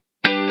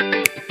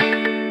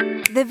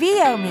The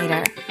VO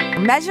meter,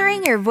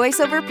 measuring your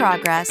voiceover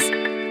progress.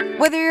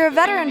 Whether you're a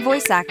veteran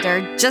voice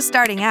actor, just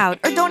starting out,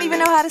 or don't even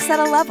know how to set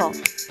a level,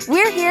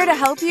 we're here to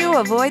help you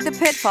avoid the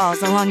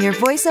pitfalls along your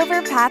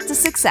voiceover path to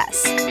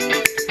success.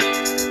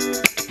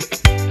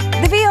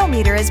 The VO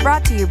meter is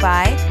brought to you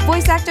by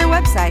Voice Actor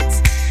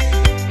Websites,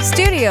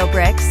 Studio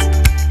Bricks,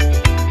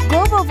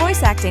 Global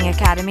Voice Acting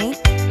Academy,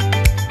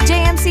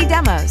 JMC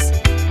Demos,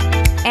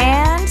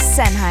 and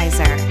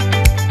Sennheiser.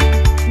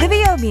 The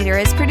VO meter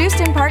is produced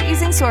in part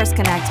using Source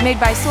Connect, made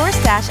by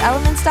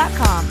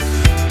source-elements.com.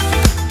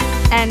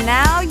 And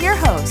now, your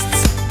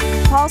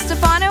hosts, Paul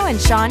Stefano and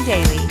Sean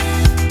Daly.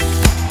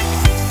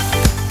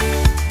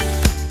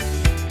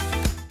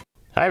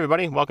 Hi,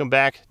 everybody. Welcome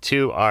back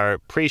to our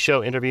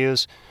pre-show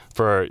interviews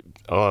for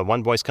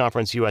One Voice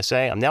Conference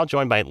USA. I'm now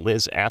joined by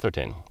Liz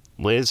Atherton.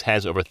 Liz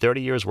has over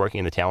 30 years working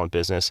in the talent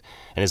business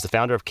and is the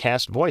founder of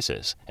Cast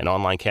Voices, an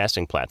online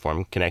casting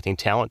platform connecting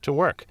talent to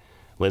work.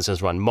 Liz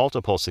has run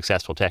multiple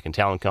successful tech and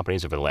talent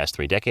companies over the last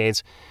 3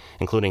 decades,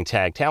 including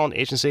Tag Talent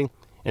Agency,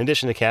 in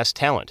addition to Cast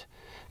Talent.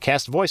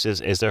 Cast Voices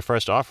is their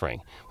first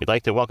offering. We'd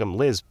like to welcome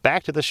Liz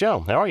back to the show.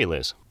 How are you,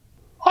 Liz?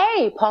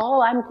 Hey,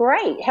 Paul, I'm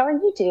great. How are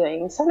you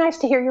doing? So nice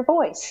to hear your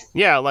voice.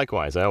 Yeah,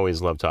 likewise. I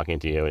always love talking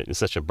to you. It's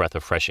such a breath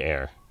of fresh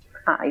air.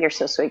 You're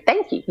so sweet.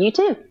 Thank you. You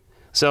too.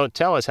 So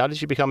tell us, how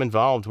did you become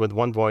involved with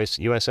One Voice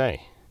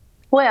USA?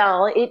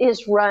 Well, it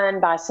is run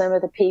by some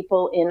of the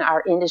people in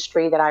our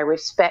industry that I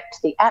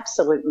respect the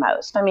absolute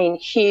most. I mean,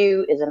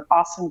 Hugh is an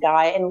awesome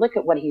guy, and look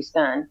at what he's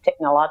done.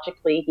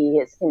 Technologically, he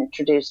has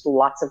introduced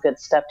lots of good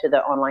stuff to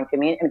the online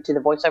community, to the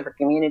voiceover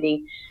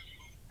community.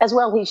 As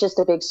well, he's just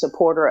a big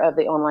supporter of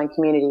the online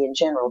community in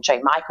general.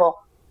 J.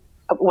 Michael,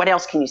 what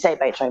else can you say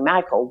about J.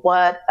 Michael?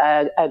 What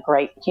a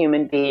great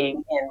human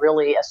being and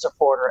really a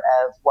supporter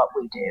of what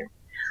we do.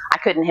 I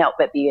couldn't help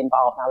but be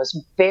involved. I was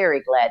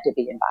very glad to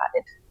be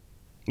invited.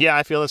 Yeah,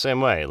 I feel the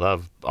same way.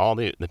 Love all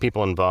the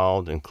people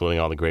involved, including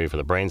all the gravy for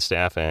the brain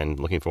staff, and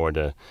looking forward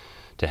to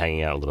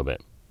hanging out a little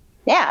bit.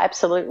 Yeah,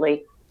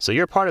 absolutely. So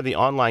you're part of the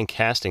online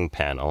casting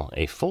panel,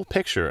 a full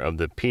picture of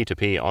the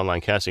P2P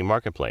online casting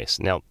marketplace.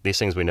 Now, these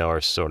things we know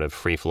are sort of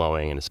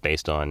free-flowing, and it's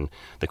based on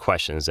the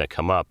questions that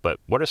come up, but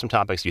what are some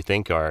topics you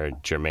think are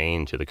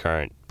germane to the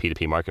current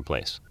P2P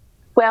marketplace?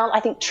 Well, I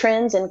think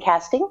trends in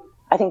casting.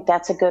 I think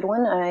that's a good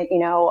one.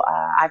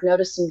 I've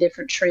noticed some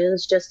different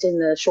trends just in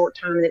the short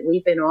time that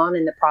we've been on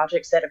and the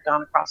projects that have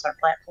gone across our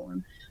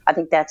platform. I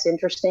think that's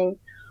interesting.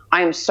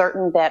 I am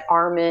certain that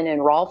Armin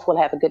and Rolf will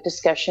have a good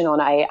discussion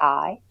on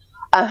AI.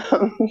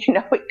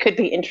 It could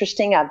be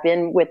interesting. I've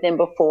been with them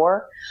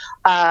before.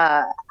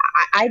 I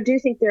do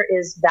think there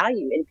is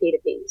value in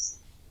P2Ps.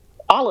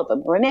 All of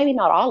them, or maybe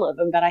not all of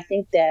them, but I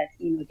think that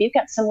if you've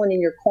got someone in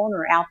your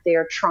corner out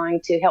there trying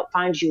to help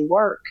find you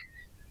work,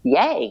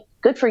 yay,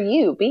 good for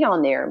you. Be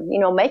on there,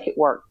 make it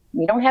work.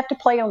 You don't have to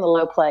play on the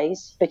low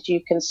plays, but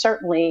you can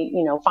certainly,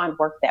 find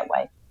work that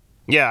way.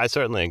 Yeah, I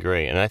certainly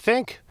agree. And I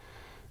think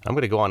I'm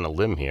going to go on a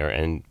limb here.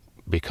 And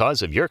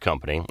because of your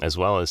company, as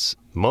well as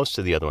most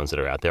of the other ones that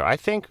are out there, I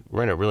think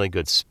we're in a really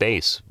good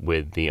space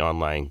with the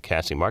online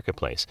casting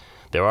marketplace.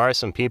 There are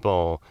some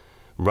people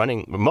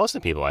most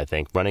of the people, I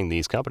think, running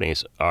these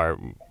companies are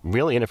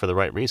really in it for the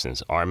right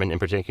reasons. Armin in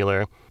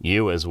particular,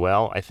 you as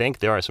well. I think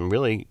there are some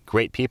really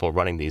great people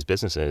running these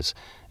businesses,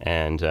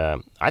 and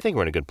I think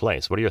we're in a good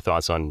place. What are your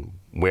thoughts on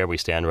where we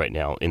stand right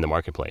now in the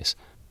marketplace?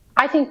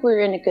 I think we're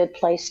in a good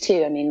place,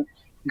 too. I mean,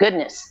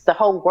 goodness, the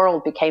whole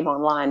world became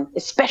online,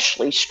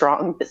 especially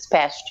strong this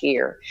past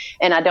year.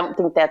 And I don't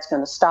think that's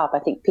going to stop. I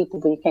think people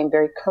became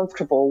very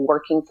comfortable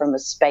working from a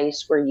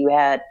space where you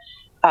had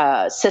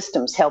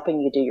systems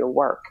helping you do your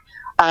work.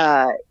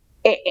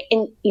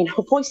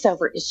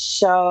 Voiceover is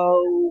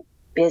so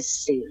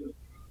busy.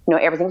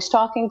 Everything's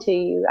talking to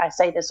you. I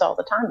say this all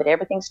the time, but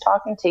everything's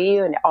talking to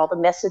you, and all the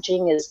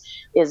messaging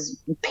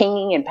is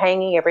pinging and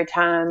panging every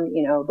time,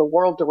 the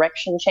world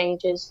direction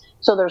changes.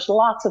 So there's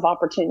lots of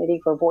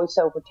opportunity for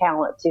voiceover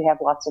talent to have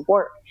lots of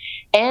work.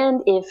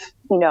 And if,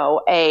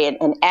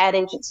 an ad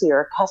agency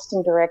or a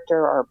casting director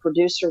or a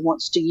producer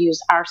wants to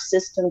use our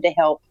system to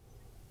help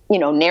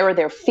narrow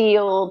their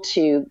field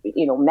to,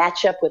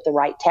 match up with the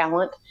right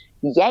talent.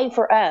 Yay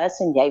for us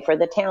and yay for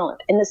the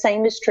talent. And the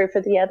same is true for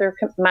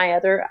I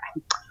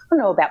don't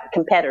know about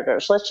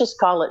competitors. Let's just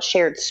call it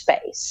shared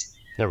space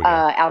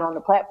out on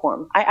the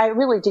platform. I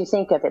really do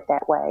think of it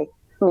that way.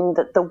 I mean,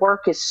 the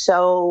work is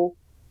so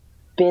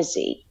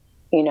busy,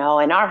 and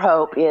our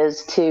hope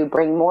is to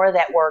bring more of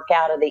that work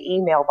out of the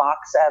email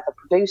box of a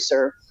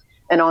producer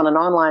and on an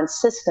online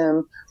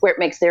system where it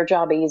makes their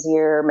job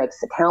easier, makes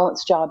the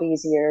talent's job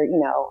easier,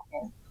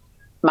 And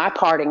my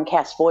part in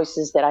Cast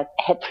Voices that I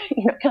had,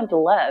 come to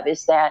love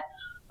is that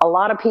a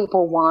lot of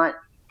people want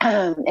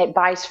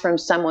advice from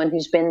someone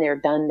who's been there,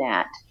 done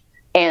that.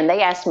 And they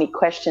ask me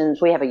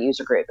questions. We have a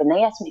user group, and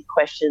they ask me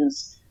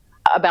questions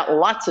about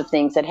lots of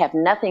things that have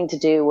nothing to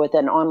do with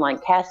an online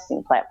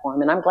casting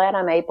platform. And I'm glad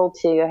I'm able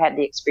to have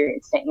the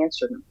experience to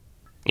answer them.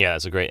 Yeah,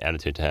 it's a great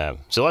attitude to have.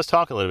 So let's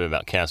talk a little bit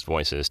about Cast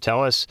Voices.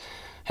 Tell us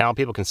how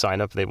people can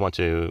sign up if they want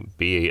to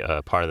be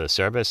a part of the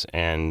service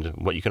and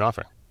what you can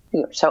offer.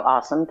 You're so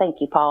awesome.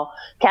 Thank you, Paul.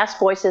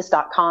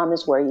 Castvoices.com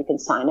is where you can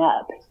sign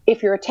up.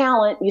 If you're a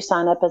talent, you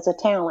sign up as a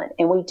talent.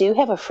 And we do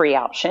have a free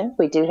option.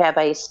 We do have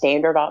a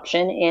standard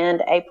option and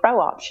a pro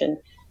option.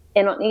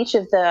 And on each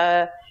of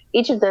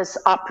those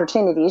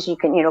opportunities, you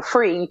can,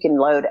 free, you can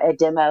load a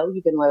demo,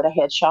 you can load a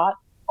headshot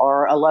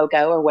or a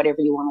logo or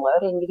whatever you want to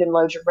load, and you can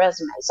load your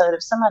resume. So that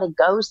if somebody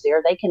goes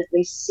there, they can at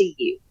least see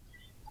you.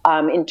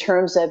 In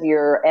terms of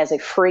as a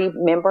free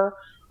member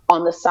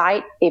on the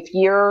site, if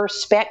your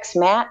specs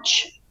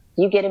match,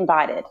 you get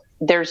invited.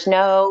 There's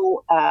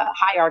no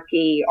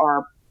hierarchy,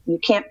 or you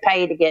can't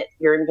pay to get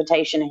your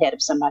invitation ahead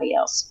of somebody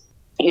else.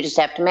 You just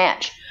have to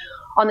match.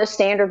 On the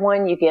standard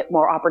one, you get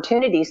more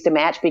opportunities to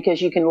match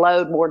because you can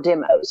load more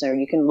demos, or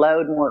you can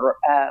load more,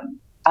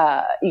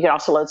 you can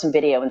also load some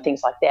video and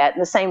things like that.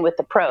 And the same with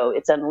the pro,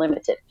 it's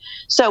unlimited.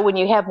 So when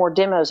you have more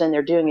demos and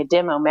they're doing a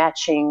demo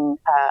matching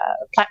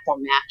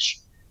platform match,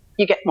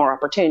 you get more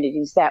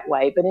opportunities that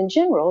way. But in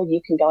general, you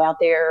can go out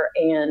there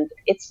and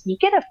you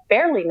get a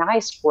fairly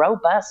nice,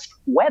 robust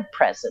web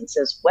presence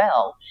as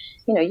well.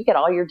 You get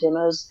all your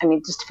demos,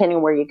 just depending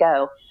on where you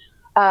go,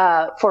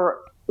 for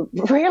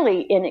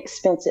really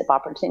inexpensive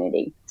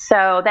opportunity.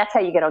 So that's how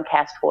you get on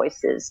Cast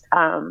Voices.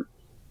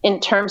 In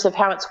terms of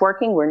how it's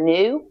working, we're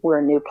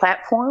a new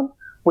platform.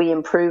 We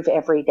improve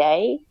every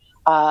day.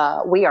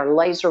 We are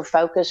laser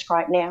focused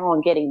right now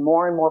on getting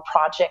more and more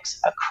projects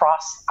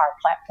across our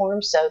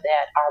platform so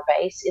that our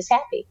base is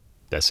happy.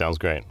 That sounds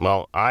great.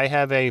 Well, I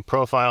have a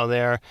profile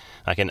there.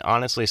 I can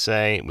honestly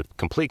say with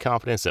complete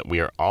confidence that we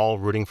are all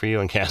rooting for you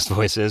in Cast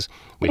Voices.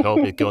 We hope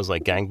it goes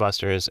like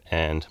gangbusters,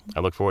 and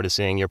I look forward to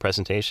seeing your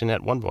presentation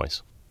at One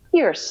Voice.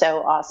 You're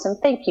so awesome.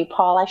 Thank you,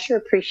 Paul. I sure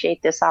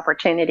appreciate this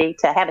opportunity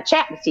to have a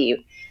chat with you.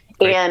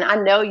 Great. And I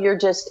know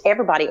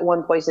everybody at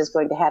One Voice is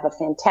going to have a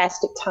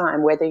fantastic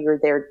time, whether you're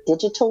there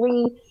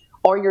digitally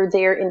or you're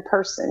there in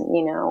person.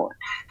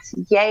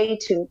 Yay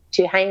to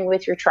hang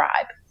with your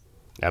tribe.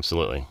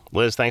 Absolutely.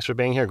 Liz, thanks for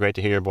being here. Great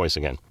to hear your voice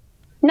again.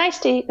 Nice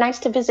to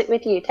visit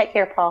with you. Take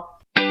care, Paul.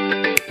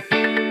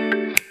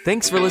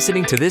 Thanks for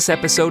listening to this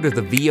episode of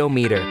the VO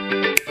Meter.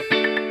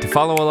 To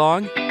follow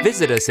along,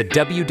 visit us at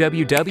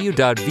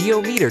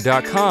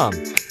www.vometer.com.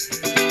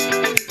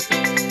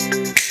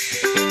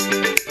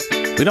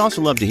 We'd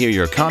also love to hear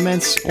your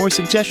comments or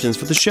suggestions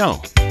for the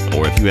show.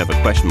 Or if you have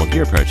a questionable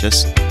gear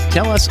purchase,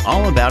 tell us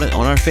all about it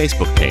on our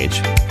Facebook page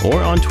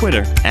or on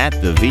Twitter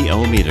 @the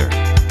VO Meter.